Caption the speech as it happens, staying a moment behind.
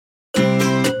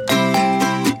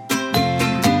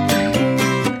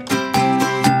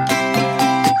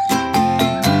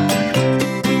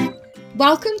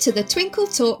Welcome to the Twinkle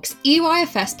Talks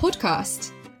EYFS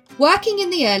podcast. Working in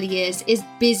the early years is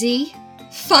busy,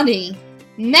 funny,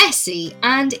 messy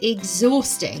and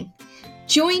exhausting.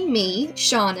 Join me,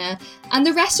 Shana, and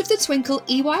the rest of the Twinkle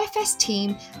EYFS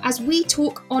team as we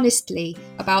talk honestly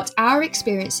about our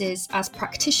experiences as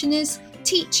practitioners,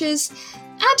 teachers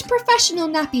and professional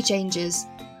nappy changers.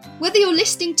 Whether you're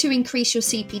listening to increase your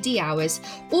CPD hours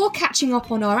or catching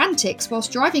up on our antics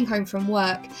whilst driving home from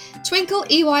work, Twinkle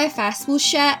EYFS will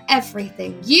share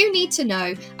everything you need to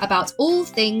know about all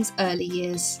things early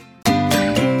years.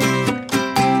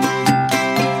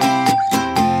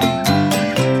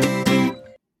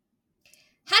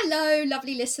 Hello,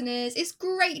 lovely listeners. It's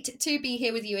great to be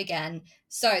here with you again.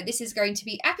 So this is going to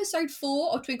be episode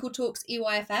 4 of Twinkle Talks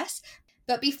EYFS.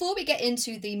 But before we get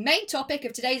into the main topic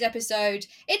of today's episode,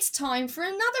 it's time for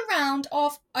another round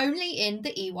of Only in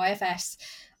the EYFS.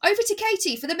 Over to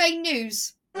Katie for the main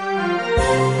news.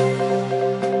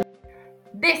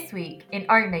 This week in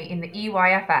Only in the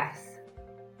EYFS.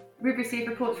 We've received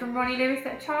reports from Ronnie Lewis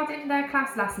that a child in their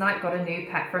class last night got a new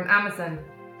pet from Amazon.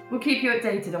 We'll keep you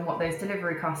updated on what those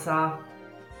delivery costs are.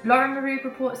 Lauren Maroux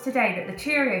reports today that the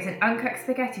Cheerios and uncooked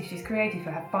spaghetti she's created for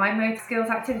her fine motor skills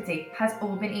activity has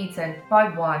all been eaten by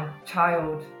one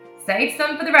child. Save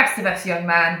some for the rest of us, young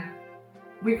man.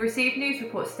 We've received news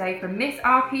reports today from Miss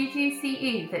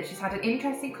RPGCE that she's had an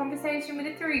interesting conversation with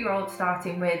a 3-year-old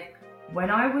starting with, "When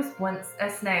I was once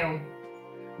a snail."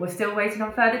 We're still waiting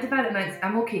on further developments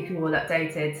and we'll keep you all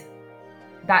updated.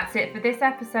 That's it for this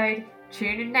episode.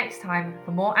 Tune in next time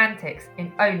for more antics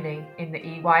in Only in the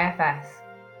EYFS.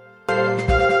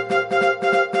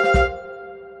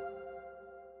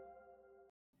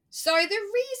 So the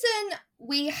reason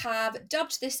we have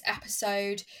dubbed this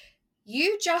episode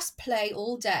You Just Play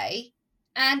All Day,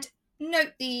 and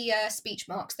note the speech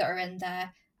marks that are in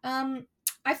there,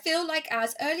 I feel like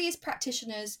as early years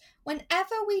practitioners,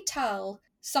 whenever we tell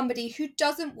somebody who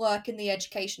doesn't work in the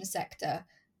education sector,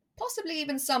 possibly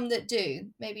even some that do,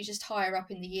 maybe just higher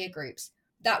up in the year groups,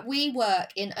 that we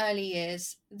work in early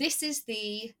years, this is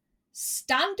the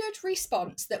standard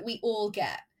response that we all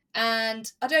get. And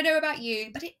I don't know about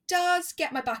you, but it does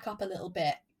get my back up a little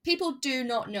bit. People do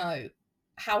not know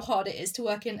how hard it is to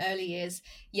work in early years.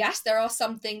 Yes, there are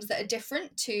some things that are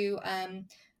different to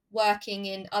working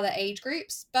in other age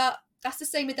groups, but that's the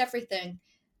same with everything.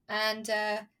 And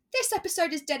this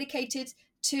episode is dedicated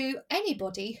to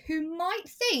anybody who might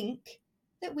think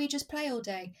that we just play all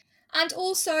day. And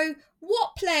also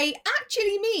what play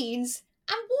actually means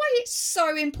and why it's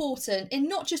so important in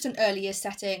not just an early years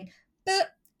setting,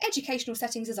 but educational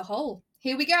settings as a whole.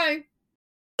 Here we go.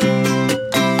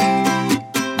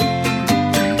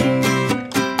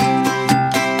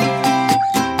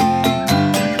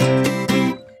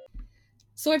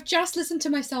 So I've just listened to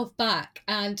myself back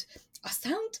and I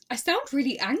sound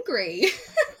really angry.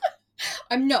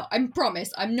 I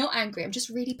promise, I'm not angry. I'm just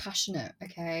really passionate,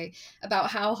 okay,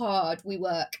 about how hard we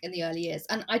work in the early years.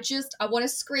 And I want to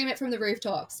scream it from the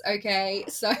rooftops, okay?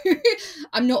 So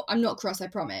I'm not cross, I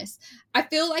promise. I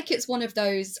feel like it's one of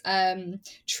those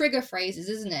trigger phrases,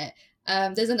 isn't it?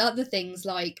 There's other things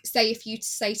like, say if you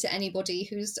say to anybody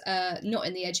who's not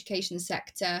in the education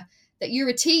sector that you're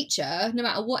a teacher, no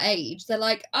matter what age, they're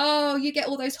like, "Oh, you get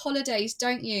all those holidays,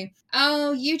 don't you?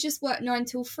 Oh, you just work 9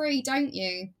 till 3, don't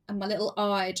you?" And my little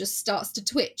eye just starts to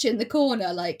twitch in the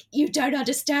corner like, "You don't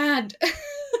understand."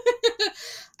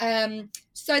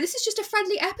 So this is just a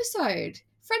friendly episode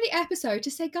to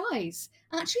say, guys,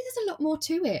 actually there's a lot more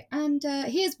to it, and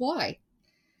here's why.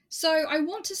 So I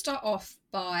want to start off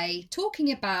by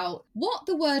talking about what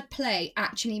the word play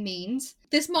actually means.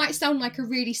 This might sound like a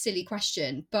really silly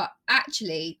question, but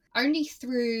actually only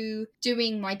through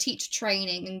doing my teacher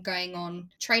training and going on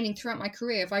training throughout my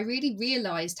career have I really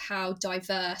realised how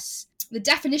diverse the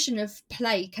definition of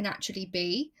play can actually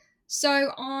be.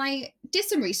 So I did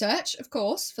some research, of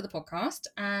course, for the podcast,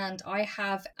 and I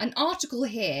have an article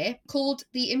here called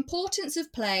 "The Importance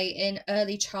of Play in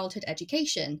Early Childhood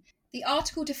Education." The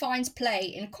article defines play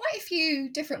in quite a few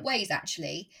different ways,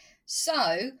 actually.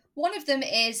 So one of them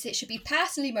is it should be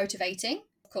personally motivating.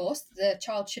 Of course, the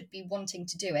child should be wanting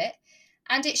to do it.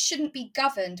 And it shouldn't be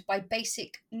governed by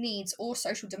basic needs or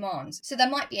social demands. So there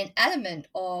might be an element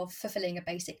of fulfilling a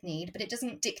basic need, but it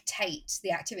doesn't dictate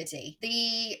the activity.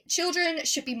 The children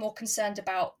should be more concerned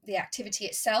about the activity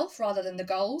itself rather than the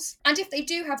goals. And if they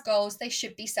do have goals, they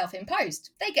should be self-imposed.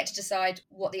 They get to decide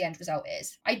what the end result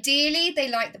is. Ideally, they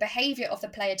like the behaviour of the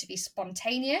player to be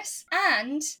spontaneous,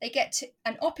 and they get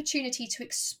an opportunity to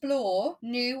explore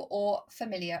new or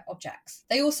familiar objects.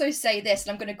 They also say this,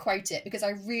 and I'm going to quote it because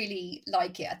I really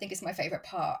like it. I think it's my favourite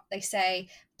part. They say,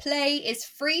 Play is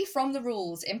free from the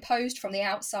rules imposed from the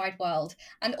outside world,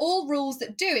 and all rules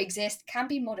that do exist can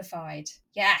be modified.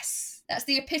 Yes, that's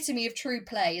the epitome of true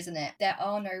play, isn't it? There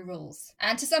are no rules.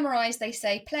 And to summarise, they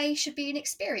say play should be an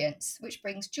experience which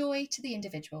brings joy to the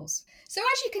individuals. So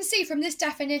as you can see from this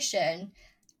definition,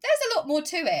 there's a lot more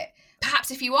to it. Perhaps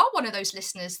if you are one of those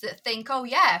listeners that think, oh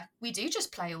yeah, we do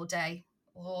just play all day,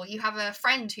 or you have a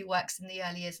friend who works in the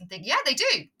early years and think, yeah, they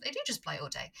do just play all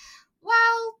day.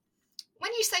 Well,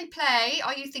 when you say play,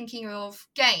 are you thinking of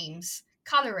games,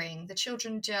 colouring, the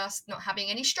children just not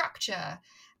having any structure,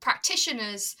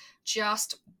 practitioners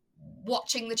just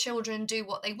watching the children do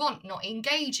what they want, not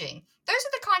engaging? Those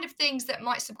are the kind of things that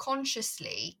might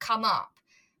subconsciously come up.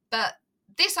 But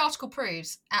this article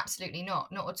proves absolutely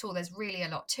not at all. There's really a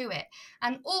lot to it.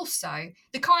 And also,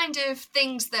 the kind of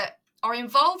things that are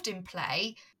involved in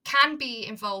play can be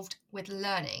involved with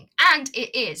learning. And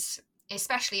it is,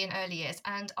 especially in early years,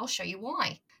 and I'll show you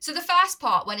why. So the first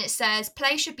part, when it says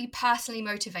play should be personally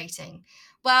motivating,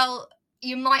 well,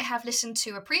 you might have listened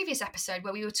to a previous episode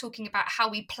where we were talking about how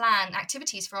we plan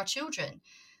activities for our children.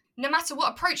 No matter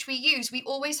what approach we use, we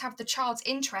always have the child's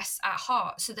interests at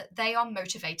heart so that they are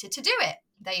motivated to do it.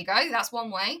 There you go, that's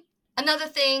one way. Another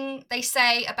thing they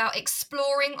say about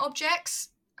exploring objects,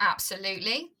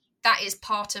 absolutely. That is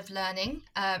part of learning,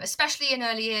 especially in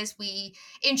early years. We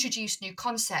introduce new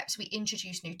concepts, we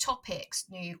introduce new topics,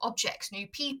 new objects, new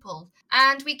people,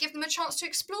 and we give them a chance to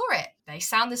explore it. They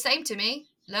sound the same to me,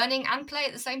 learning and play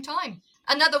at the same time.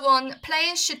 Another one,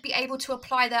 players should be able to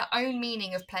apply their own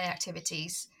meaning of play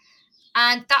activities.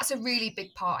 And that's a really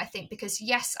big part, I think, because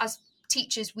yes, as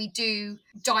teachers, we do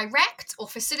direct or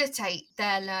facilitate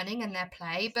their learning and their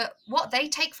play, but what they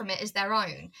take from it is their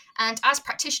own. And as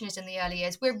practitioners in the early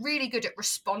years, we're really good at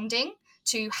responding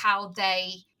to how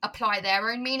they apply their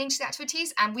own meaning to the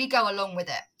activities, and we go along with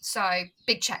it. So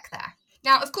big check there.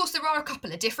 Now, of course, there are a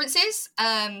couple of differences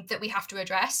that we have to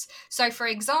address. So, for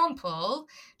example,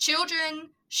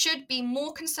 children should be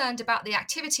more concerned about the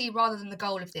activity rather than the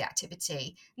goal of the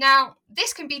activity. Now,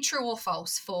 this can be true or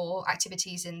false for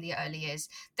activities in the early years.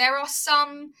 There are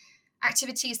some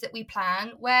activities that we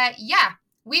plan where, yeah,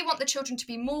 we want the children to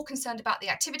be more concerned about the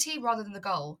activity rather than the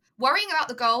goal. Worrying about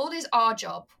the goal is our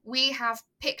job. We have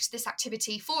picked this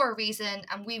activity for a reason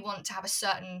and we want to have a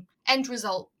certain end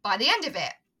result by the end of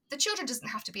it. The children doesn't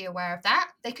have to be aware of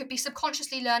that. They could be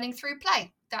subconsciously learning through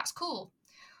play. That's cool.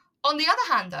 On the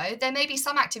other hand, though, there may be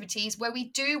some activities where we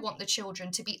do want the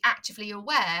children to be actively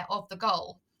aware of the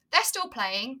goal. They're still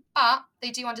playing, but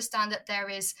they do understand that there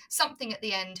is something at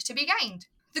the end to be gained.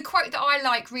 The quote that I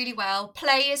like really well,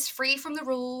 play is free from the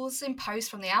rules imposed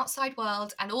from the outside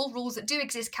world, and all rules that do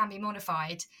exist can be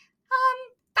modified.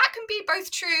 That can be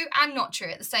both true and not true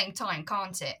at the same time,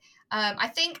 can't it? I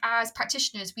think as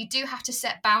practitioners, we do have to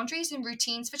set boundaries and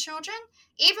routines for children,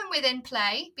 even within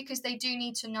play, because they do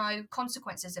need to know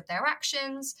consequences of their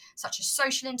actions, such as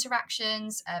social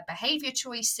interactions, behaviour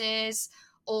choices,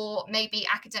 or maybe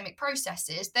academic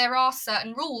processes. There are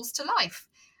certain rules to life,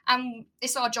 and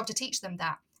it's our job to teach them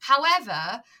that.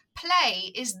 However,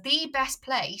 play is the best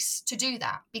place to do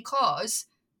that because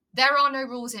there are no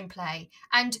rules in play.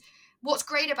 And what's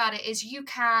great about it is you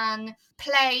can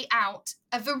play out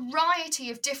a variety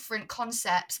of different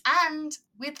concepts and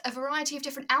with a variety of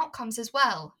different outcomes as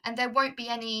well. And there won't be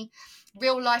any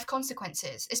real life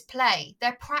consequences. It's play.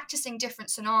 They're practicing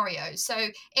different scenarios. So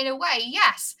in a way,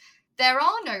 yes, there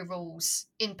are no rules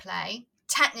in play,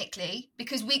 technically,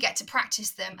 because we get to practice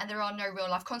them and there are no real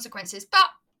life consequences. But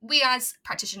we as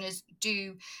practitioners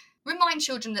do remind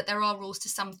children that there are rules to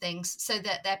some things so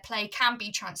that their play can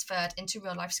be transferred into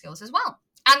real life skills as well.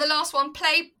 And the last one,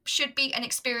 play should be an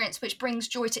experience which brings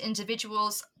joy to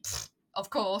individuals. Of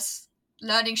course,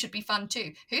 learning should be fun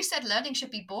too. Who said learning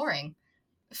should be boring?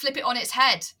 Flip it on its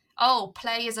head. Oh,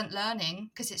 play isn't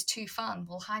learning because it's too fun.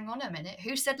 Well, hang on a minute.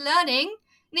 Who said learning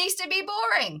needs to be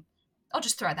boring? I'll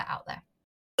just throw that out there.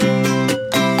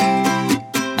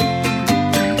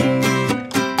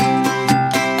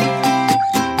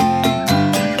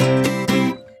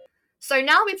 So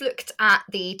now we've looked at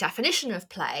the definition of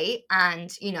play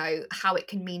and, how it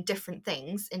can mean different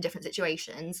things in different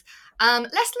situations.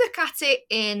 Let's look at it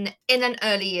in an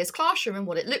early years classroom and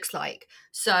what it looks like.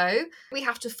 So we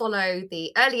have to follow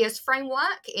the early years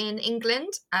framework in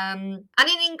England. And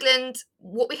in England,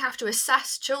 what we have to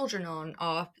assess children on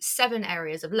are 7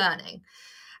 areas of learning.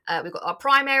 We've got our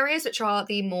prime areas, which are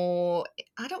the more,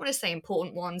 I don't want to say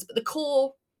important ones, but the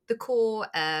core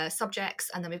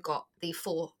subjects, and then we've got the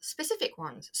 4 specific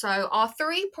ones. So our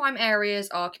 3 prime areas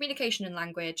are communication and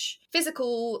language,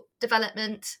 physical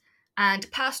development,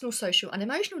 and personal, social, and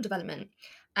emotional development.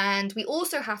 And we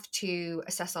also have to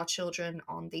assess our children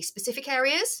on the specific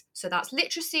areas. So that's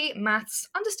literacy, maths,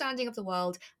 understanding of the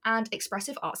world, and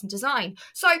expressive arts and design.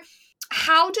 So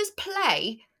how does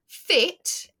play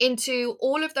fit into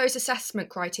all of those assessment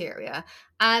criteria?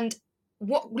 And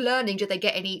what learning do they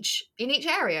get in each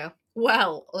area?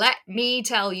 Well, let me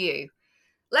tell you.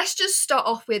 Let's just start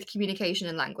off with communication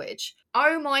and language.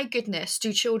 Oh my goodness,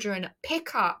 do children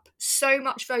pick up so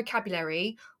much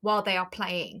vocabulary while they are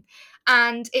playing?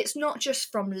 And it's not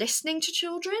just from listening to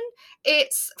children,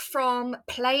 it's from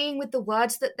playing with the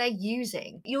words that they're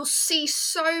using. You'll see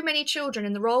so many children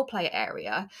in the role play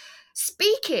area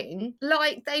speaking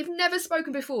like they've never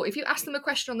spoken before. If you ask them a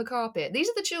question on the carpet, these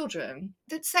are the children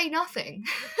that say nothing.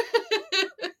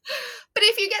 But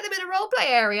if you get them in a role play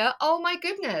area, oh my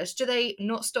goodness, do they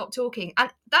not stop talking? And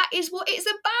that is what it's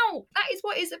about. That is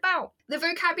what it's about. The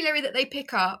vocabulary that they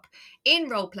pick up in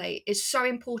role play is so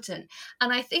important.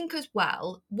 And I think as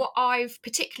well, what I've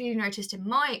particularly noticed in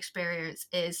my experience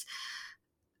is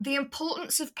the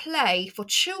importance of play for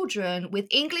children with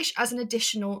English as an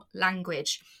additional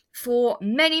language. For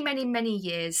many, many, many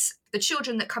years, the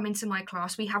children that come into my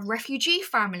class, we have refugee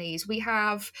families, we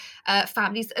have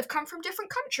families that have come from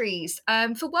different countries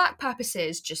for work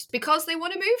purposes, just because they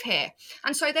want to move here.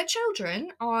 And so their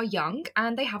children are young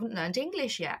and they haven't learned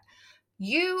English yet.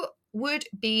 You would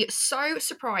be so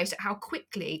surprised at how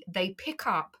quickly they pick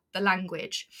up the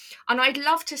language. And I'd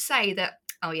love to say that,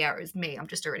 oh yeah, it was me, I'm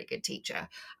just a really good teacher.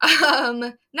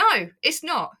 No, it's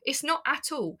not. It's not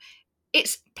at all.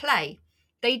 It's play.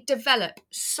 They develop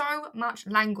so much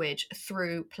language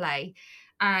through play.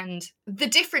 And the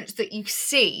difference that you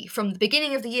see from the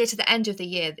beginning of the year to the end of the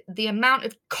year, the amount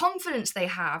of confidence they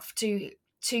have to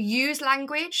use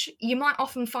language. You might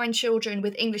often find children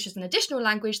with English as an additional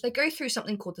language, they go through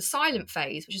something called the silent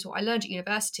phase, which is what I learned at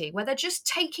university, where they're just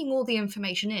taking all the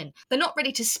information in. They're not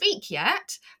ready to speak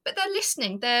yet, but they're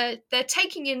listening. They're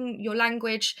taking in your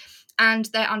language and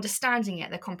they're understanding it,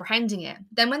 they're comprehending it.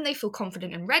 Then when they feel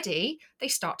confident and ready, they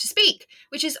start to speak,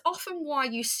 which is often why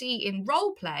you see in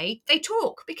role play, they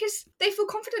talk because they feel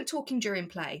confident talking during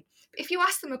play. If you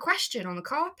ask them a question on the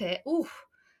carpet,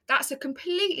 that's a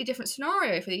completely different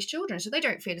scenario for these children, so they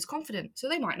don't feel as confident, so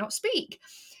they might not speak.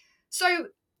 So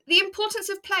the importance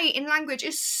of play in language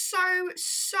is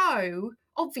so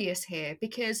obvious here,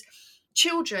 because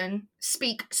children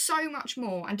speak so much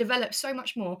more and develop so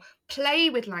much more, play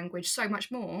with language so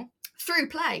much more through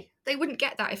play. They wouldn't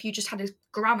get that if you just had a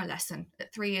grammar lesson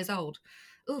at 3 years old.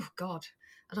 Oh God,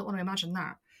 I don't want to imagine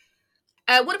that.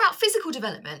 What about physical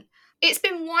development? It's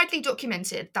been widely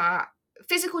documented that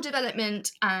physical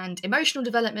development and emotional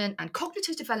development and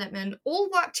cognitive development all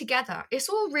work together. It's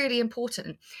all really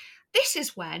important. This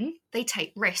is when they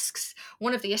take risks.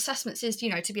 One of the assessments is,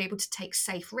 to be able to take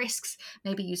safe risks,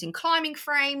 maybe using climbing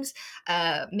frames,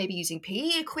 maybe using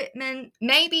PE equipment,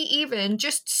 maybe even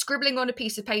just scribbling on a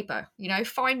piece of paper,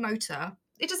 fine motor.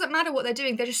 It doesn't matter what they're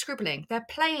doing, they're just scribbling. They're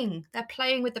playing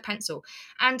with the pencil.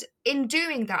 And in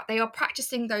doing that, they are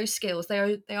practicing those skills.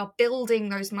 They are building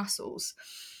those muscles.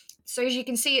 So as you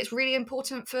can see, it's really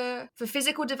important for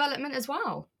physical development as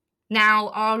well. Now,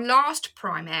 our last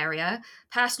prime area,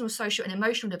 personal, social and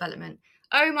emotional development.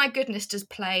 Oh my goodness, does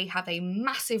play have a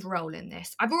massive role in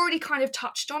this? I've already kind of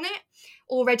touched on it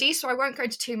already, so I won't go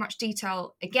into too much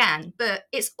detail again, but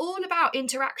it's all about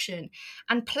interaction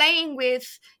and playing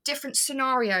with different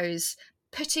scenarios,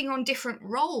 putting on different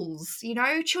roles.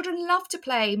 Children love to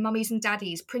play mummies and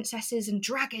daddies, princesses and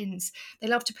dragons. They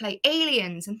love to play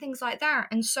aliens and things like that.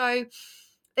 And so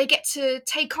they get to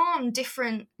take on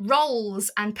different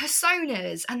roles and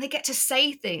personas, and they get to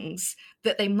say things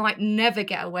that they might never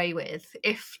get away with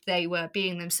if they were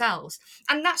being themselves.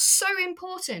 And that's so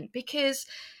important, because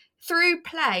through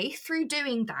play, through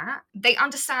doing that, they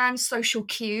understand social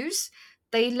cues.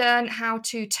 They learn how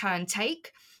to turn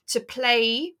take, to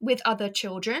play with other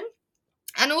children,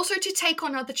 and also to take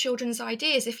on other children's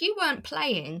ideas. If you weren't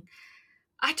playing,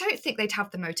 I don't think they'd have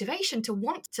the motivation to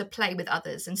want to play with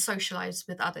others and socialise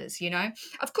with others,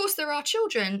 Of course, there are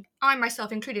children, I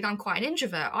myself included, I'm quite an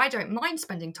introvert. I don't mind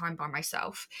spending time by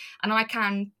myself, and I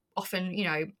can often,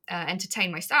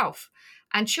 entertain myself.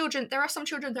 And there are some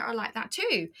children that are like that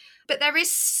too. But there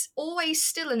is always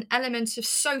still an element of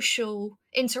social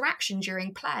interaction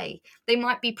during play. They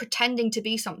might be pretending to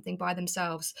be something by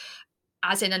themselves.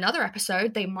 As in another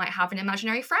episode, they might have an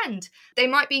imaginary friend. They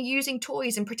might be using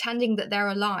toys and pretending that they're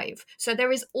alive. So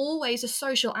there is always a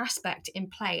social aspect in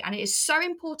play. And it is so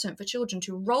important for children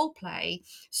to role play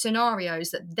scenarios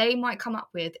that they might come up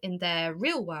with in their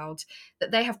real world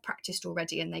that they have practiced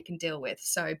already and they can deal with.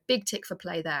 So big tick for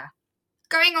play there.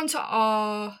 Going on to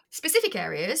our specific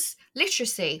areas,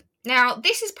 literacy. Now,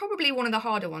 this is probably one of the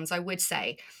harder ones, I would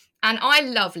say. And I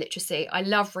love literacy. I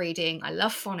love reading. I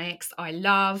love phonics. I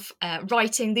love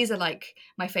writing. These are like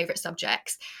my favourite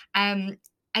subjects. And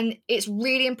it's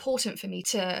really important for me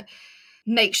to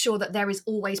make sure that there is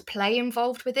always play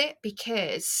involved with it,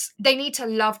 because they need to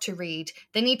love to read.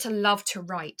 They need to love to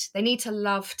write. They need to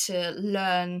love to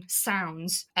learn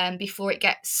sounds before it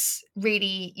gets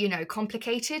really,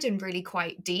 complicated and really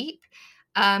quite deep.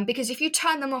 Because if you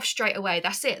turn them off straight away,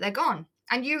 that's it. They're gone.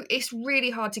 And it's really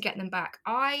hard to get them back.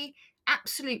 I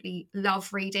absolutely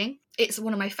love reading. It's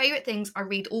one of my favourite things. I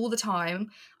read all the time.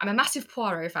 I'm a massive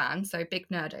Poirot fan, so big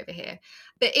nerd over here.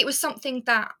 But it was something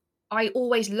that I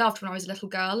always loved when I was a little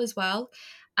girl as well.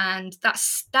 And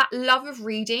that love of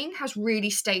reading has really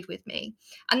stayed with me.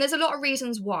 And there's a lot of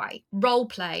reasons why. Role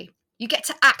play. You get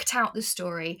to act out the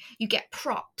story. You get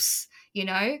props, you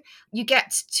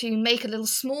get to make a little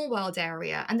small world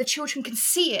area and the children can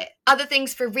see it. Other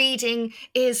things for reading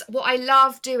is what I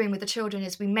love doing with the children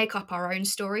is we make up our own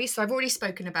stories. So I've already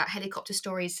spoken about helicopter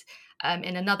stories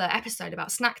in another episode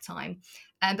about snack time.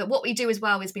 But what we do as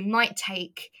well is we might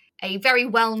take a very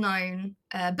well-known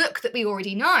book that we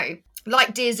already know,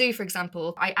 like Dear Zoo, for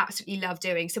example, I absolutely love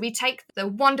doing. So we take the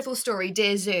wonderful story,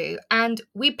 Dear Zoo, and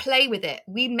we play with it.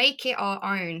 We make it our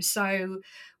own. So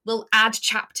we'll add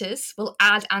chapters, we'll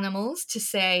add animals to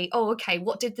say, oh, okay,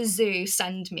 what did the zoo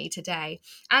send me today?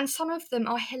 And some of them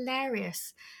are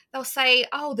hilarious. They'll say,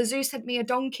 oh, the zoo sent me a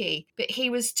donkey, but he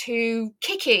was too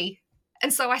kicky.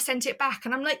 And so I sent it back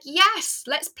and I'm like, yes,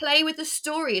 let's play with the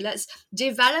story. Let's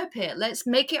develop it. Let's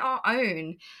make it our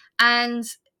own. And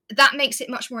that makes it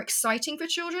much more exciting for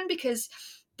children because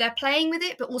they're playing with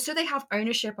it, but also they have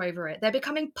ownership over it. They're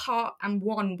becoming part and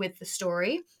one with the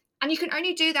story. And you can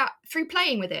only do that through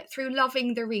playing with it, through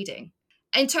loving the reading.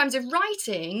 In terms of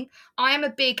writing, I am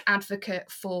a big advocate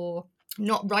for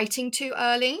not writing too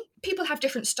early. People have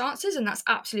different stances and that's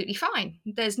absolutely fine.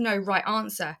 There's no right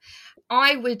answer.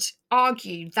 I would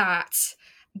argue that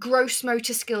gross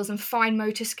motor skills and fine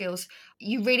motor skills,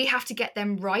 you really have to get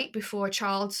them right before a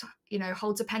child,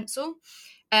 holds a pencil.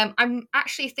 I'm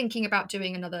actually thinking about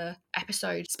doing another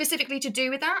episode specifically to do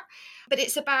with that. But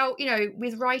it's about,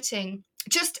 with writing,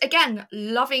 just again,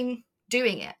 loving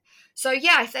doing it. So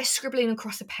yeah, if they're scribbling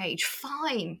across a page,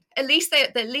 fine. At least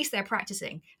they're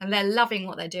practicing and they're loving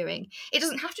what they're doing. It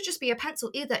doesn't have to just be a pencil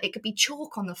either. It could be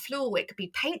chalk on the floor. It could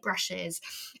be paintbrushes.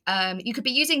 You could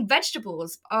be using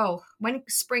vegetables. Oh, when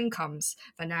spring comes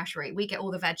for nursery, we get all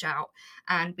the veg out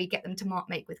and we get them to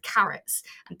make with carrots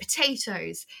and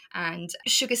potatoes and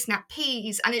sugar snap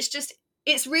peas. And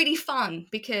it's really fun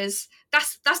because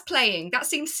that's playing. That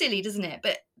seems silly, doesn't it?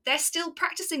 But they're still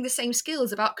practicing the same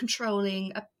skills about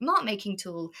controlling a mark making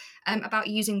tool, about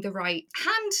using the right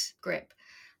hand grip.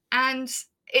 And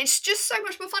it's just so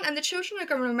much more fun. And the children are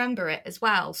going to remember it as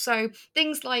well. So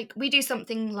things like, we do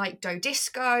something like Do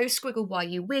Disco, Squiggle While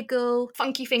You Wiggle,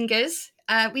 Funky Fingers.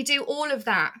 We do all of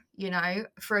that,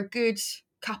 for a good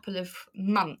couple of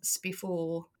months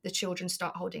before the children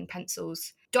start holding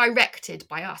pencils, directed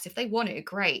by us. If they want it,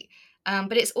 great.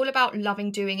 But it's all about loving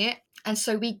doing it. And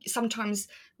so we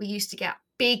used to get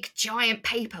big giant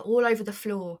paper all over the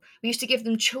floor. We used to give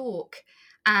them chalk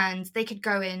and they could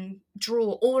go and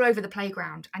draw all over the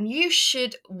playground. And you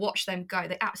should watch them go.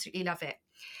 They absolutely love it.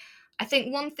 I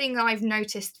think one thing I've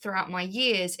noticed throughout my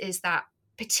years is that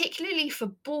particularly for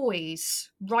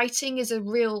boys, writing is a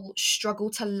real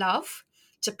struggle to love,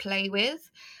 to play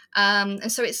with.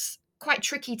 And so it's quite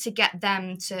tricky to get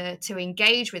them to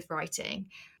engage with writing.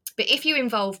 But if you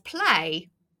involve play,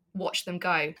 watch them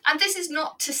go. And this is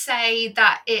not to say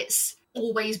that it's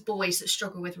always boys that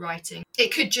struggle with writing.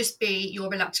 It could just be your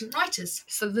reluctant writers.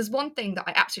 So there's one thing that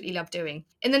I absolutely love doing.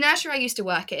 In the nursery I used to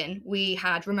work in, we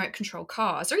had remote control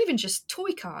cars or even just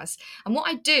toy cars. And what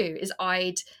I'd do is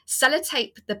I'd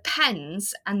sellotape the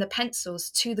pens and the pencils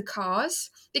to the cars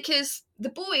because the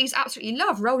boys absolutely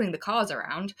love rolling the cars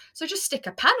around. So just stick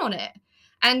a pen on it.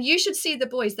 And you should see the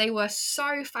boys, they were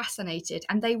so fascinated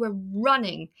and they were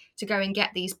running to go and get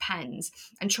these pens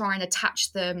and try and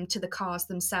attach them to the cars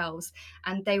themselves.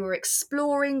 And they were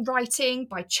exploring writing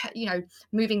by,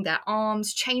 moving their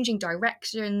arms, changing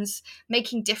directions,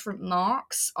 making different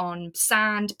marks on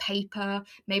sand, paper,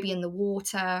 maybe in the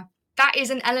water. That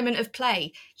is an element of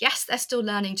play. Yes, they're still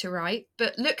learning to write,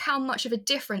 but look how much of a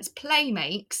difference play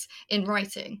makes in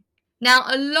writing. Now,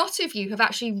 a lot of you have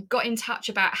actually got in touch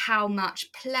about how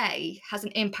much play has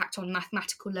an impact on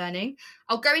mathematical learning.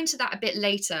 I'll go into that a bit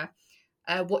later.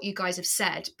 what you guys have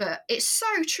said, but it's so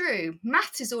true.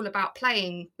 Maths is all about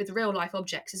playing with real life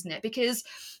objects, isn't it? Because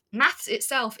maths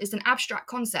itself is an abstract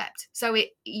concept, so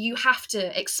you have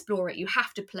to explore it, you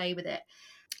have to play with it.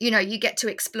 You know, you get to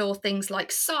explore things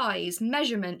like size,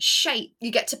 measurement, shape. You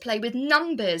get to play with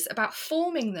numbers, about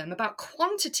forming them, about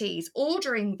quantities,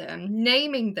 ordering them,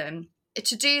 naming them.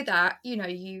 To do that, you know,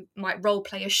 you might role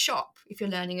play a shop if you're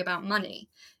learning about money.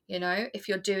 You know, if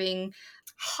you're doing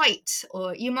height,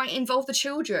 or you might involve the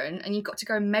children and you've got to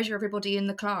go and measure everybody in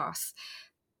the class.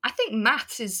 I think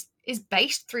maths is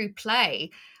based through play.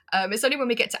 It's only when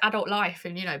we get to adult life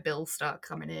and, you know, bills start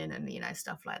coming in and, you know,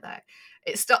 stuff like that,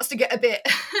 it starts to get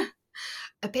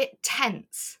a bit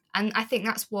tense. And I think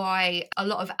that's why a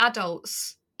lot of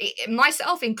adults,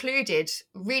 myself included,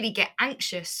 really get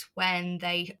anxious when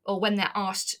they're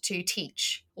asked to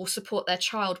teach or support their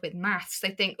child with maths.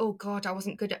 They think, oh God, I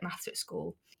wasn't good at maths at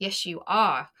school. Yes, you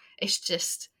are. It's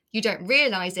just you don't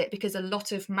realise it because a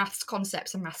lot of maths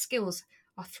concepts and math skills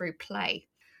are through play.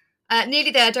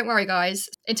 Nearly there, don't worry guys.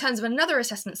 In terms of another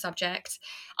assessment subject,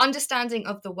 understanding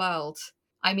of the world.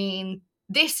 I mean,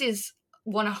 this is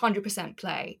 100%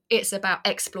 play. It's about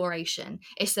exploration.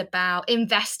 It's about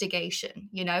investigation.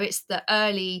 You know, it's the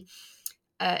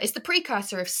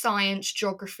precursor of science,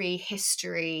 geography,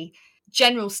 history,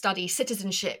 general study,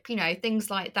 citizenship, you know, things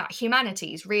like that,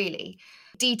 humanities, really,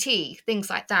 DT, things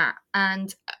like that.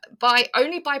 And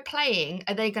only by playing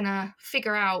are they going to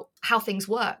figure out how things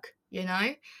work, you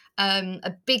know?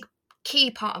 A big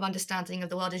key part of understanding of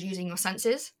the world is using your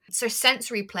senses. So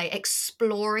sensory play,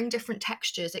 exploring different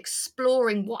textures,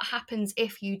 exploring what happens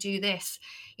if you do this.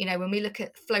 You know, when we look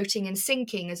at floating and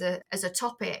sinking as a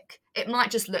topic, it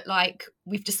might just look like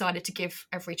we've decided to give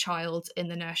every child in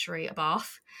the nursery a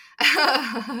bath.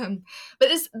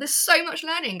 But there's so much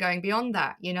learning going beyond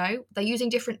that, you know. They're using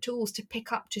different tools to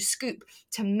pick up, to scoop,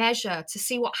 to measure, to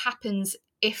see what happens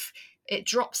if it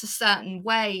drops a certain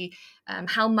way,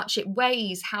 how much it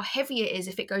weighs, how heavy it is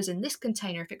if it goes in this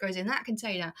container, if it goes in that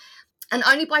container. And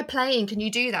only by playing can you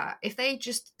do that. If they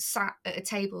just sat at a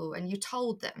table and you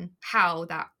told them how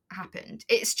that happened,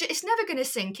 it's never going to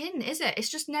sink in, is it? It's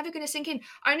just never going to sink in.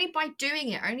 Only by doing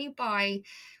it, only by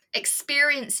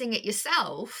experiencing it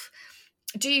yourself,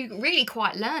 do you really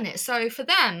quite learn it. So for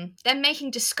them, they're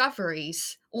making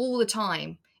discoveries all the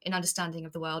time in understanding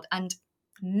of the world, and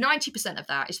 90% of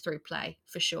that is through play,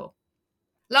 for sure.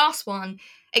 Last one,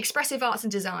 expressive arts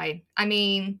and design. I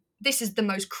mean, this is the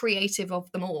most creative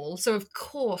of them all. So of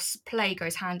course, play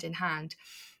goes hand in hand.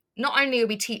 Not only are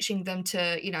we teaching them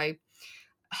to, you know,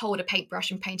 hold a paintbrush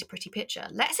and paint a pretty picture,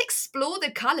 let's explore the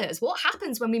colours. What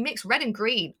happens when we mix red and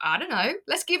green? I don't know.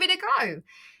 Let's give it a go.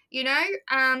 You know,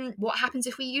 what happens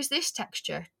if we use this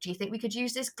texture? Do you think we could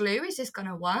use this glue? Is this going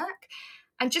to work?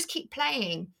 And just keep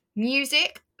playing.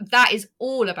 Music, that is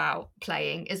all about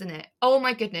playing, isn't it? Oh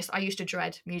my goodness, I used to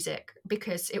dread music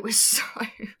because it was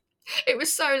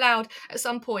so loud. At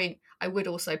some point, I would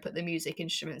also put the music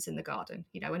instruments in the garden,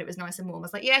 you know, when it was nice and warm. I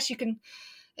was like, yes, you can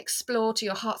explore to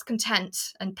your heart's content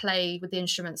and play with the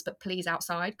instruments, but please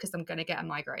outside because I'm going to get a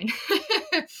migraine.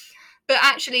 But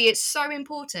actually, it's so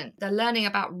important. They're learning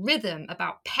about rhythm,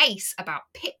 about pace, about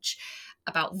pitch,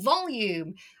 about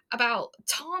volume, about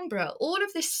timbre, all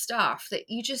of this stuff that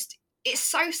it's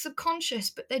so subconscious,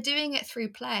 but they're doing it through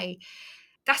play.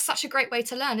 That's such a great way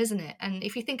to learn, isn't it? And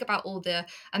if you think about all the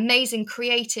amazing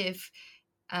creative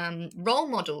role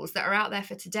models that are out there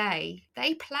for today,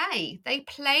 they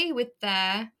play with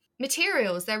their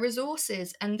materials, their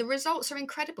resources, and the results are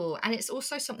incredible. And it's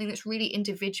also something that's really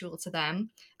individual to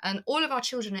them. And all of our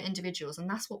children are individuals, and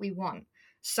that's what we want.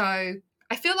 So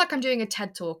I feel like I'm doing a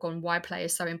TED talk on why play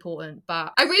is so important,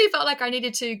 but I really felt like I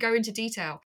needed to go into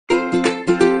detail. So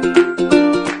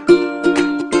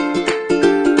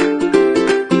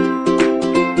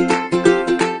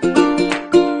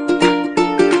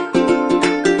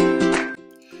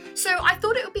I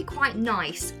thought it would be quite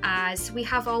nice, as we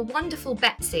have our wonderful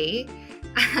Betsy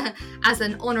as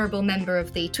an honourable member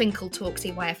of the Twinkle Talks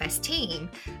EYFS team.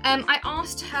 I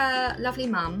asked her lovely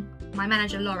mum, my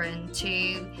manager Lauren,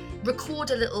 to record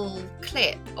a little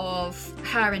clip of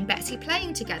her and Betsy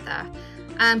playing together.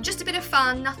 Just a bit of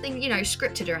fun, nothing, you know,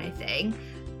 scripted or anything,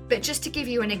 but just to give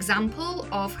you an example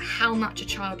of how much a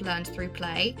child learns through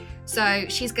play. So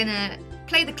she's going to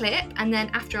play the clip, and then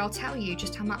after I'll tell you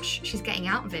just how much she's getting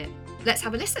out of it. Let's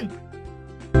have a listen.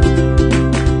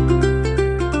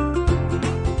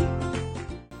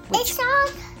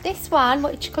 This one,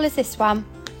 which colour is this one?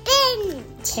 Pink.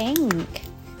 Pink.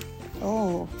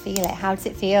 Oh, feel it. How does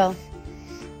it feel?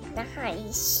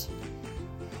 Nice.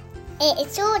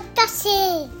 It's all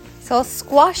dusty. It's all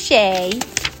squashy.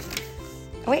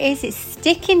 Oh, it is. It's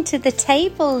sticking to the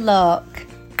table, look.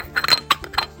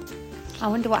 I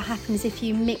wonder what happens if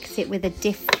you mix it with a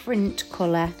different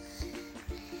colour.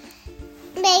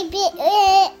 Maybe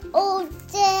it will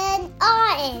turn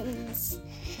orange.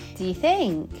 Do you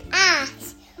think?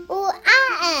 Ash or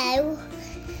ow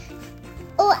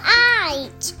or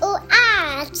H or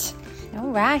ash.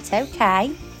 All right,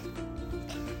 okay.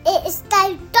 It's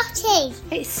so dotty.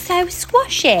 It's so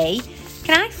squashy.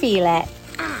 Can I feel it?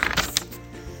 Ash.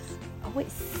 Oh,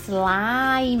 it's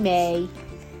slimy.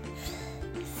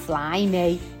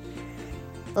 Slimy.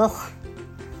 Ugh.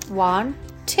 1,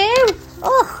 2.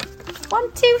 Ugh.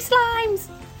 1, 2 slimes.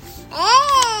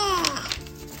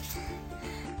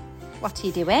 What are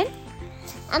you doing?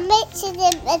 I'm mixing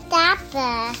it with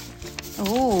Dabba.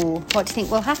 Oh, what do you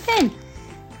think will happen?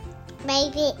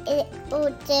 Maybe it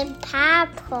will turn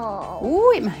purple.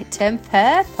 Oh, it might turn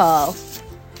purple.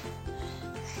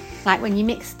 Like when you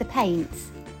mix the paints.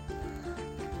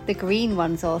 The green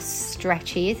one's all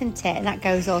stretchy, isn't it? And that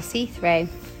goes all see-through.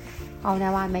 Oh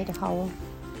no, I made a hole.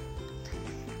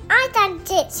 I don't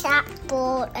ditch that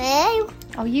for you.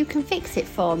 Oh, you can fix it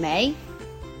for me?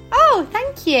 Oh,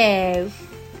 thank you.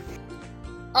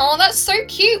 Oh, that's so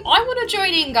cute. I want to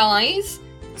join in, guys.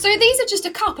 So these are just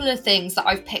a couple of things that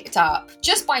I've picked up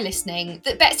just by listening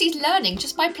that Betsy's learning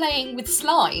just by playing with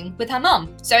slime with her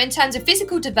mum. So in terms of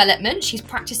physical development, she's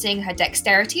practicing her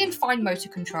dexterity and fine motor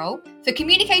control. For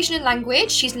communication and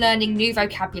language, she's learning new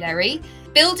vocabulary,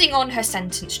 building on her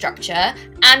sentence structure,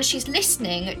 and she's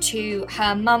listening to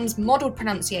her mum's modelled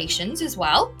pronunciations as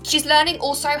well. She's learning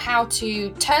also how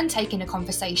to turn take in a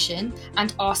conversation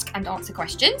and ask and answer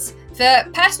questions. For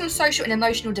personal, social and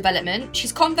emotional development,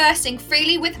 she's conversing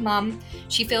freely with mum,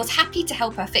 she feels happy to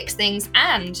help her fix things,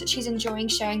 and she's enjoying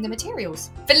sharing the materials.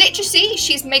 For literacy,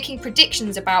 she's making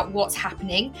predictions about what's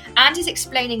happening and is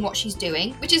explaining what she's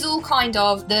doing, which is all kind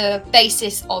of the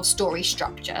basis of story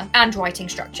structure and writing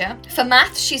structure. For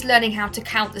math, she's learning how to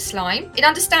count the slime. In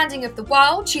understanding of the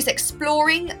world, she's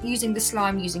exploring using the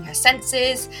slime using her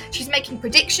senses. She's making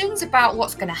predictions about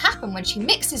what's going to happen when she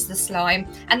mixes the slime,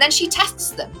 and then she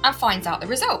tests them and finds out the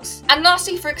results. And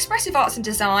lastly, for expressive arts and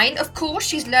design, of course,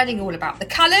 she's learning all about the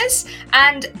colours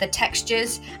and the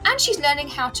textures, and she's learning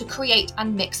how to create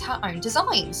and mix her own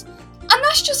designs. And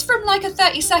that's just from like a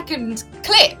 30-second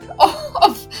clip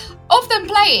of them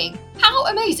playing. How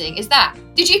amazing is that?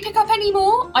 Did you pick up any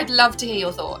more? I'd love to hear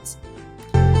your thoughts.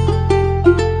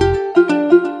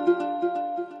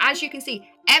 As you can see,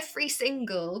 every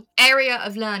single area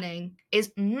of learning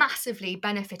is massively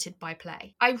benefited by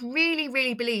play. I really,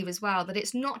 really believe as well that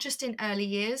it's not just in early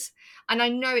years, and I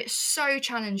know it's so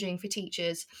challenging for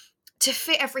teachers to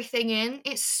fit everything in.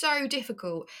 It's so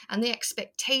difficult, and the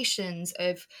expectations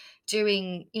of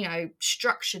doing,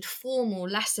 structured formal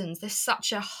lessons, there's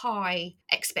such a high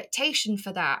expectation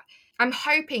for that. I'm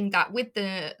hoping that with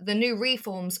the new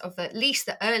reforms of at least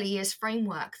the early years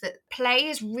framework, that play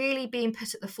is really being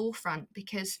put at the forefront,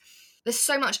 because there's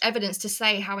so much evidence to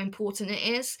say how important it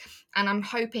is. And I'm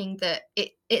hoping that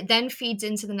it then feeds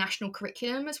into the national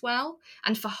curriculum as well,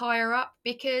 and for higher up,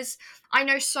 because I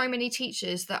know so many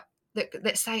teachers that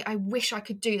say, I wish I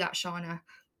could do that, Shana,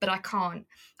 but I can't.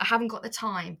 I haven't got the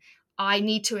time. I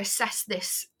need to assess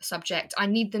this subject. I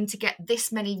need them to get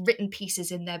this many written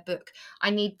pieces in their book. I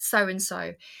need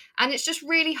so-and-so. And it's just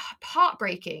really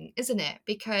heartbreaking, isn't it?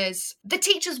 Because the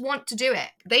teachers want to do it.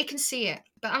 They can see it.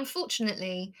 But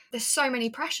unfortunately, there's so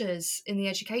many pressures in the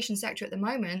education sector at the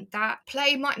moment that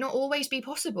play might not always be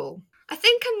possible. I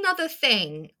think another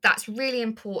thing that's really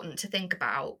important to think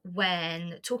about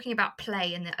when talking about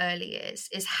play in the early years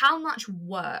is how much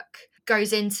work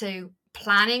goes into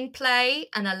planning play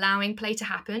and allowing play to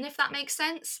happen, if that makes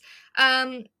sense.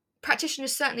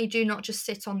 Practitioners certainly do not just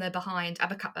sit on their behind,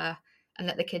 have a cuppa, and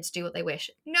let the kids do what they wish.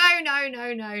 No.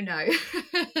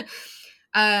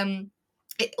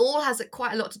 It all has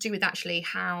quite a lot to do with actually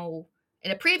how,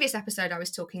 in a previous episode, I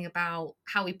was talking about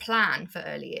how we plan for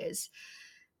early years.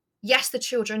 Yes, the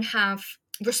children have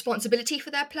responsibility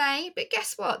for their play, but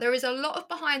guess what? There is a lot of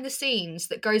behind the scenes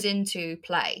that goes into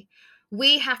play.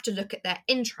 We have to look at their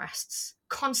interests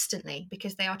constantly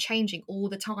because they are changing all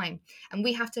the time. And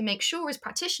we have to make sure as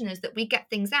practitioners that we get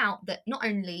things out that not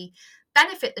only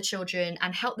benefit the children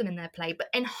and help them in their play, but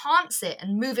enhance it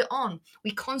and move it on.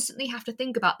 We constantly have to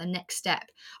think about the next step.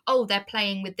 Oh, they're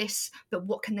playing with this, but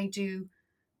what can they do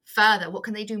further? What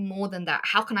can they do more than that?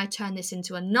 How can I turn this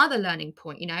into another learning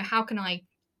point? How can I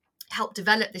help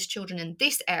develop this children in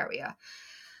this area?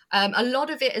 A lot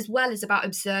of it as well is about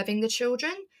observing the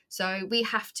children. So we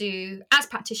have to, as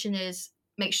practitioners,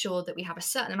 make sure that we have a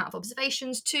certain amount of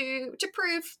observations to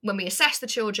prove when we assess the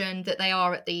children that they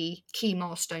are at the key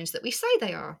milestones that we say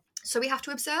they are. So we have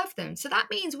to observe them. So that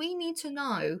means we need to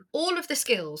know all of the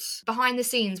skills behind the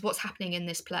scenes, what's happening in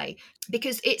this play,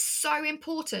 because it's so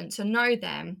important to know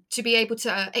them to be able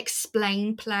to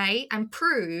explain play and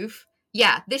prove,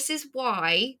 yeah, this is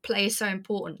why play is so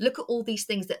important. Look at all these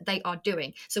things that they are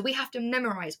doing. So we have to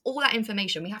memorize all that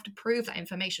information. We have to prove that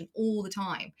information all the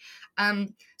time.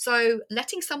 So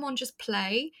letting someone just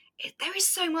play, there is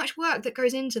so much work that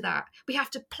goes into that. We have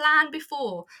to plan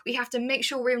before. We have to make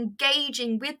sure we're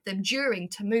engaging with them during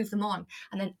to move them on.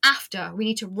 And then after, we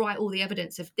need to write all the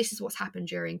evidence of this is what's happened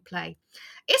during play.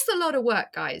 It's a lot of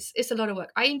work, guys. It's a lot of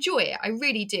work. I enjoy it. I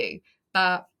really do.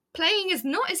 But playing is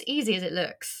not as easy as it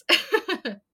looks.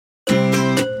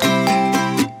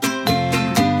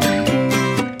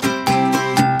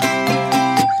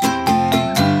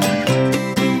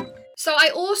 So I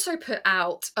also put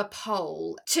out a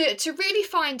poll to really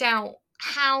find out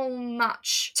how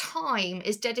much time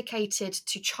is dedicated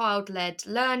to child-led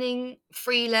learning,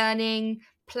 free learning,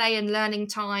 play and learning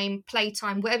time,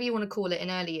 playtime, whatever you want to call it in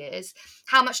early years.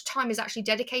 How much time is actually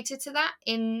dedicated to that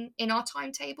in our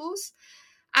timetables?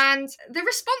 And the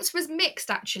response was mixed,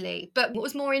 actually. But what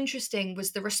was more interesting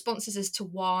was the responses as to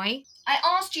why. I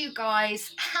asked you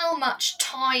guys how much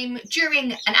time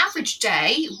during an average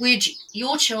day would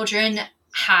your children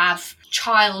have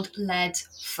child-led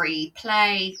free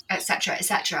play, etc.,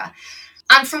 etc.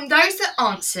 And from those that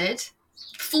answered,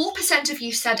 4% of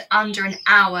you said under an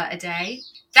hour a day,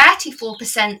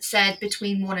 34% said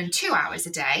between 1 and 2 hours a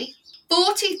day,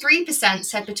 43%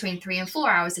 said between 3 and 4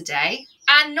 hours a day,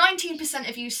 and 19%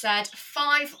 of you said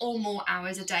 5 or more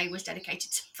hours a day was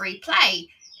dedicated to free play,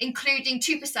 including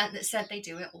 2% that said they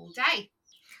do it all day.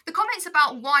 The comments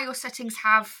about why your settings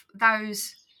have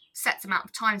those set amount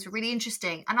of times were really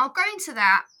interesting, and I'll go into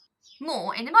that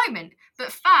more in a moment.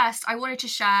 But first, I wanted to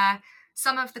share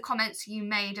some of the comments you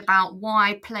made about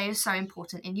why play is so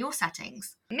important in your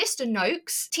settings. Mr.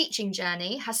 Noakes' teaching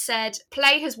journey has said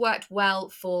play has worked well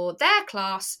for their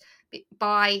class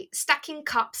by stacking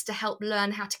cups to help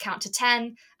learn how to count to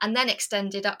 10 and then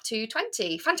extended up to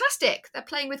 20. Fantastic. They're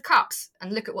playing with cups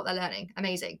and look at what they're learning.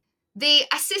 Amazing. The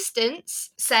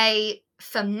assistants say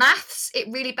for maths, it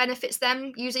really benefits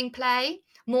them using play.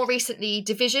 More recently,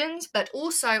 divisions, but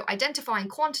also identifying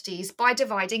quantities by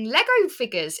dividing Lego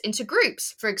figures into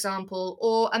groups, for example,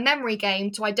 or a memory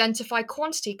game to identify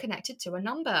quantity connected to a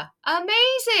number.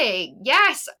 Amazing!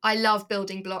 Yes, I love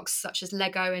building blocks such as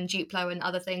Lego and Duplo and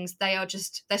other things. They're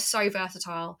so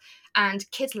versatile. And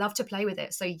kids love to play with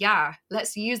it. So yeah,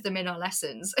 let's use them in our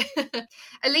lessons.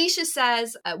 Alicia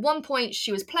says at one point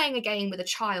she was playing a game with a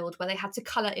child where they had to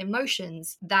colour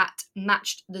emotions that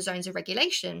matched the zones of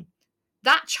regulation.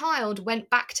 That child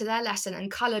went back to their lesson and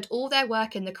coloured all their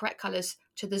work in the correct colours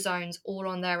to the zones all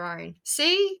on their own.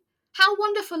 See? How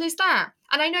wonderful is that?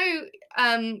 And I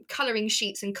know colouring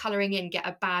sheets and colouring in get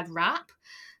a bad rap,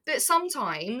 but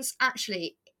sometimes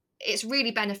actually it's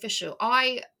really beneficial.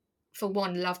 I, for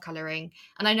one, love colouring,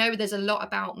 and I know there's a lot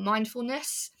about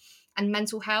mindfulness and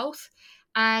mental health,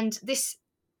 and this,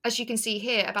 as you can see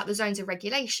here, about the zones of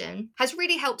regulation, has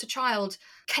really helped a child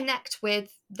connect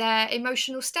with their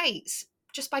emotional states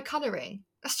just by colouring.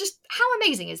 That's just, how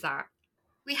amazing is that?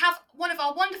 We have one of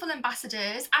our wonderful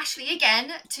ambassadors, Ashley,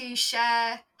 again, to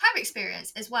share her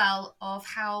experience as well of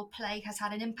how play has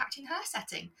had an impact in her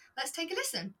setting. Let's take a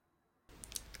listen.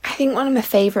 I think one of my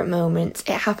favourite moments,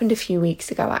 it happened a few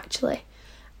weeks ago actually,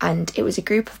 and it was a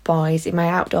group of boys in my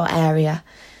outdoor area.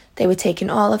 They were taking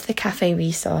all of the cafe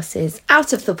resources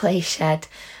out of the play shed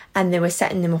and they were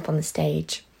setting them up on the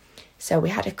stage. So we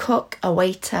had a cook, a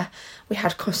waiter, we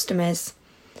had customers,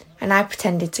 and I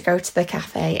pretended to go to the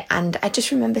cafe, and I just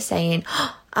remember saying,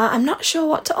 I'm not sure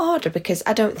what to order because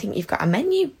I don't think you've got a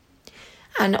menu.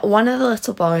 And one of the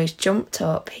little boys jumped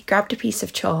up, he grabbed a piece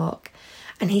of chalk,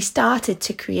 and he started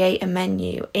to create a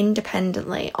menu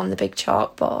independently on the big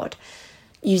chalkboard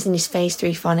using his Phase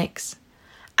 3 phonics.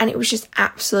 And it was just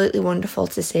absolutely wonderful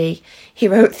to see. He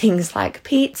wrote things like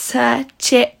pizza,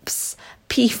 chips,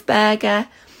 beef burger,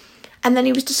 and then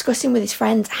he was discussing with his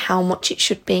friends how much it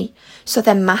should be. So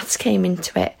then maths came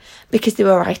into it because they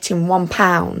were writing £1,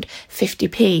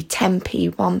 50p,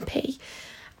 10p, 1p.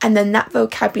 And then that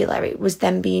vocabulary was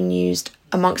then being used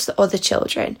amongst the other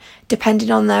children,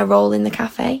 depending on their role in the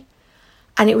cafe.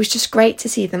 And it was just great to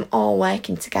see them all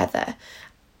working together.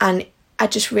 And I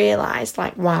just realised,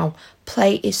 like, wow,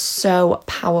 play is so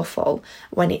powerful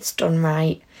when it's done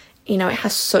right. You know, it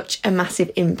has such a massive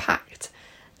impact.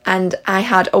 And I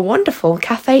had a wonderful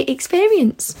cafe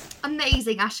experience.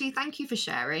 Amazing, Ashley. Thank you for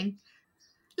sharing.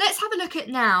 let's have a look at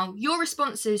now your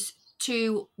responses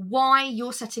to why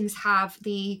your settings have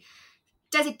the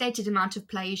designated amount of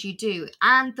play as you do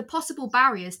and the possible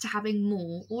barriers to having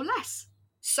more or less.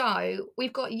 So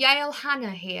we've got Yale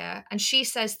Hannah here, and she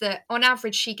says that on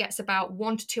average she gets about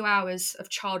 1 to 2 hours of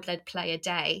child-led play a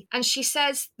day. And she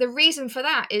says the reason for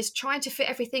that is trying to fit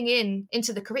everything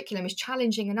into the curriculum is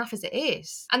challenging enough as it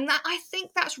is. And that, I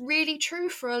think that's really true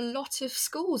for a lot of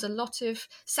schools, a lot of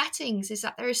settings, is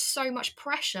that there is so much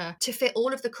pressure to fit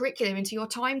all of the curriculum into your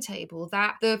timetable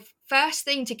that the first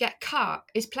thing to get cut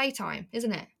is playtime,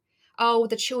 isn't it? Oh,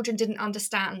 the children didn't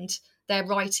understand their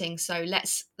writing, so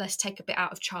let's take a bit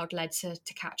out of child-led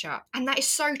to catch up. And that is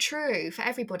so true for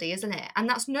everybody, isn't it? And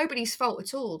that's nobody's fault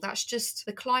at all. That's just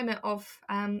the climate of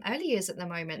early years at the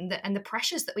moment, and the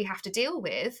pressures that we have to deal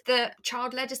with. The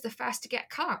child-led is the first to get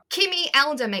cut. Kimmy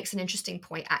Elder makes an interesting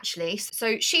point, actually.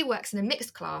 So she works in a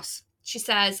mixed class. She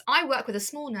says, I work with a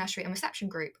small nursery and reception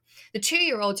group. The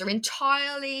 2-year-olds are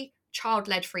entirely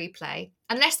child-led free play,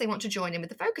 unless they want to join in with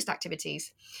the focused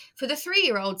activities. For the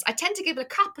 3-year-olds, I tend to give a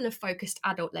couple of focused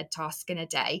adult-led tasks in a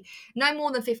day, no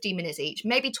more than 15 minutes each,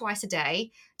 maybe twice a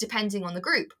day, depending on the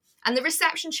group. And the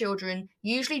reception children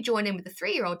usually join in with the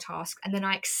 3-year-old task, and then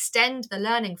I extend the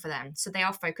learning for them, so they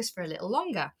are focused for a little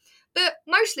longer. But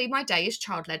mostly my day is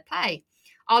child-led play.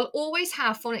 I'll always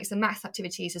have phonics and maths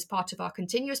activities as part of our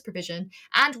continuous provision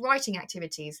and writing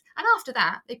activities. And after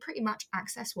that, they pretty much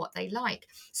access what they like.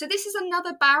 So this is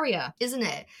another barrier, isn't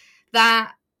it?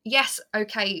 That, yes,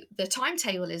 okay, the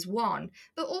timetable is one,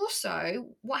 but also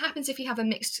what happens if you have a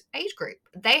mixed age group?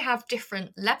 They have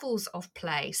different levels of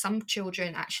play. Some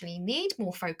children actually need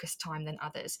more focused time than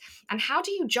others. And how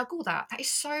do you juggle that? That is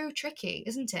so tricky,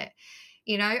 isn't it?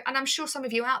 You know, and I'm sure some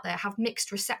of you out there have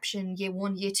mixed reception year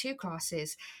 1, year 2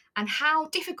 classes. And how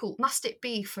difficult must it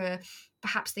be for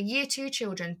perhaps the year 2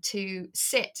 children to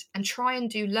sit and try and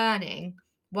do learning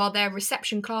while their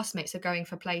reception classmates are going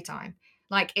for playtime?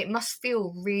 Like, it must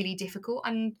feel really difficult,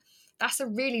 and that's a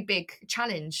really big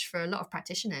challenge for a lot of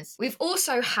practitioners. We've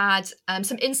also had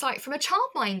some insight from a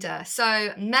childminder.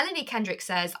 So Melanie Kendrick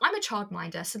says, I'm a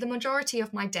childminder, so the majority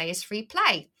of my day is free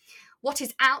play. What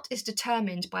is out is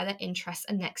determined by their interests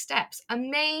and next steps.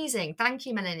 Amazing. Thank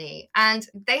you, Melanie. And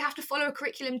they have to follow a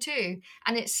curriculum too.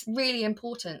 And it's really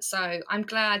important. So I'm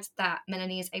glad that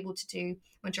Melanie is able to do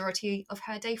majority of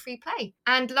her day free play.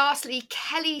 And lastly,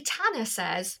 Kelly Tanner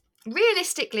says,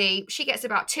 realistically, she gets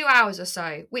about 2 hours or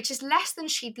so, which is less than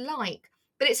she'd like.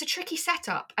 But it's a tricky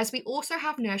setup, as we also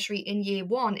have nursery in year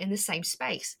 1 in the same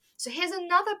space. So here's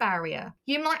another barrier.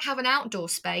 You might have an outdoor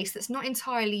space that's not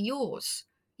entirely yours.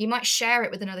 You might share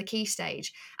it with another key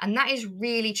stage. And that is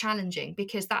really challenging,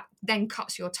 because that then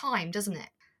cuts your time, doesn't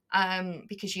it?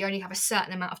 Because you only have a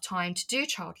certain amount of time to do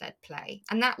child-led play.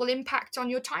 And that will impact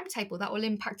on your timetable. That will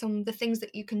impact on the things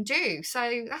that you can do.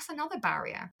 So that's another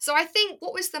barrier. So I think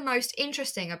what was the most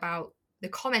interesting about the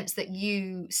comments that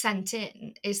you sent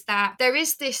in is that there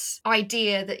is this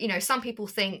idea that, you know, some people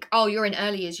think, oh, you're in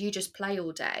early years, you just play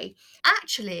all day.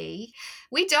 Actually,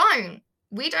 we don't.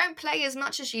 We don't play as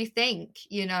much as you think,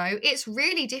 you know. It's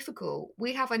really difficult.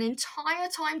 We have an entire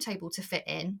timetable to fit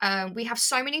in. We have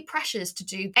so many pressures to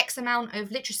do X amount of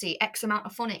literacy, X amount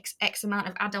of phonics, X amount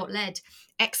of adult-led,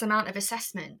 X amount of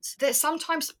assessment, that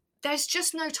sometimes there's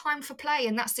just no time for play,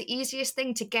 and that's the easiest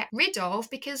thing to get rid of,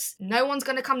 because no one's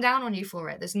going to come down on you for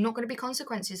it. There's not going to be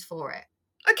consequences for it.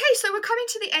 Okay, so we're coming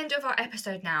to the end of our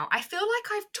episode now. I feel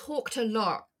like I've talked a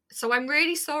lot, so I'm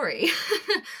really sorry.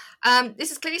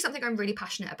 This is clearly something I'm really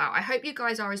passionate about. I hope you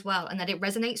guys are as well, and that it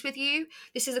resonates with you.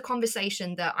 This is a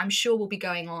conversation that I'm sure will be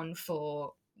going on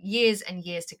for years and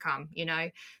years to come. You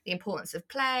know, the importance of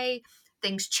play.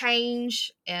 Things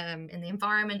change in the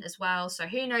environment as well. So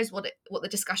who knows what the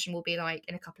discussion will be like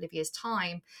in a couple of years'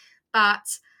 time.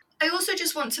 But I also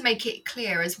just want to make it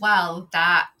clear as well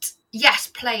that, yes,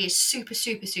 play is super,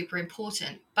 super, super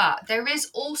important. But there is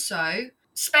also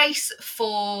space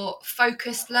for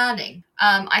focused learning.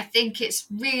 I think it's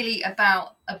really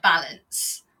about a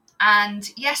balance. And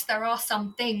yes, there are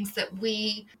some things that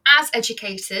we, as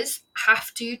educators,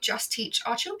 have to just teach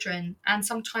our children. And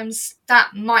sometimes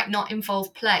that might not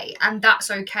involve play, and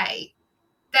that's okay.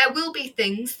 There will be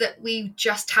things that we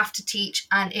just have to teach,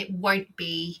 and it won't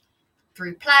be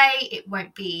through play. It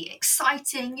won't be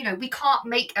exciting. You know, we can't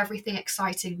make everything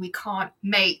exciting. We can't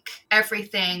make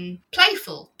everything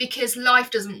playful, because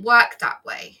life doesn't work that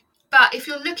way. But if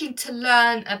you're looking to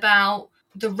learn about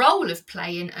the role of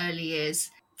play in early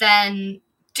years, then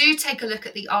do take a look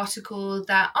at the article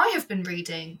that I have been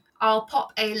reading. I'll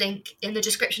pop a link in the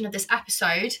description of this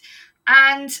episode,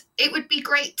 And it would be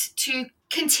great to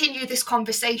continue this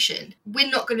conversation. We're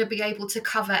not going to be able to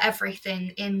cover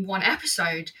everything in one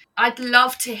episode. I'd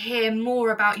love to hear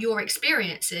more about your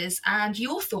experiences and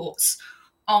your thoughts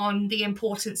on the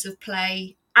importance of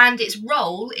play and its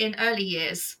role in early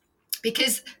years.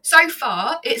 Because so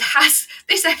far,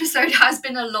 this episode has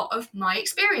been a lot of my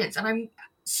experience, and I'm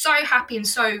so happy and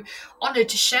so honoured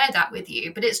to share that with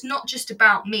you. But it's not just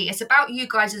about me, it's about you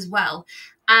guys as well.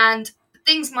 And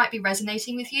things might be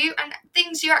resonating with you and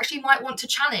things you actually might want to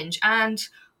challenge. And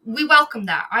we welcome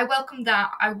that. I welcome that.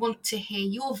 I want to hear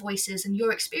your voices and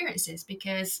your experiences,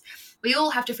 because we all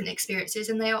have different experiences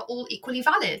and they are all equally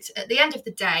valid. At the end of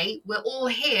the day, we're all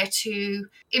here to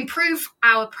improve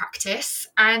our practice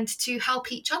and to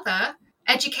help each other,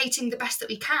 educating the best that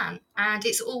we can. And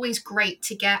it's always great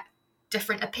to get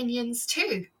different opinions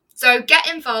too. So get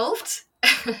involved.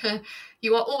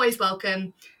 You are always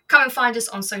welcome. Come and find us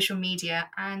on social media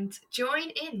and join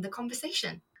in the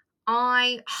conversation.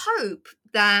 I hope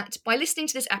that by listening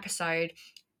to this episode,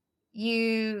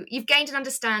 you've gained an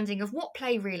understanding of what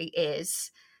play really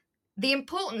is, the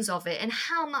importance of it, and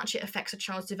how much it affects a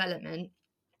child's development,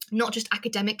 not just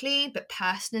academically, but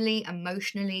personally,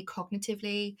 emotionally,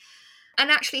 cognitively, and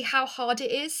actually how hard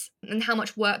it is and how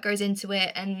much work goes into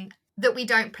it, and that we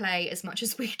don't play as much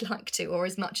as we'd like to or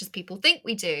as much as people think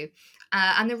we do.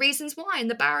 And the reasons why and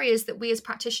the barriers that we as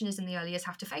practitioners in the early years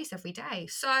have to face every day.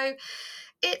 So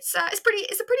it's a pretty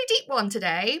deep one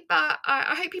today, but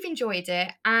I hope you've enjoyed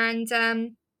it. And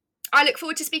I look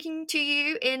forward to speaking to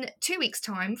you in 2 weeks'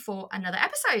 time for another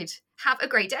episode. Have a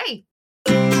great day.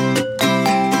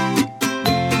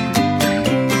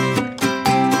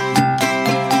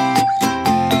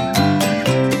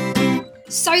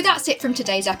 So that's it from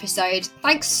today's episode.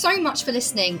 Thanks so much for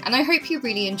listening, and I hope you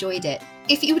really enjoyed it.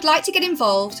 If you would like to get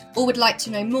involved or would like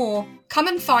to know more, come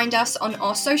and find us on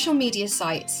our social media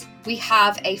sites. We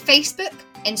have a Facebook,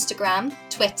 Instagram,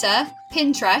 Twitter,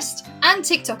 Pinterest, and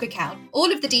TikTok account.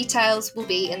 All of the details will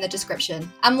be in the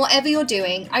description. And whatever you're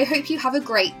doing, I hope you have a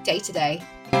great day today.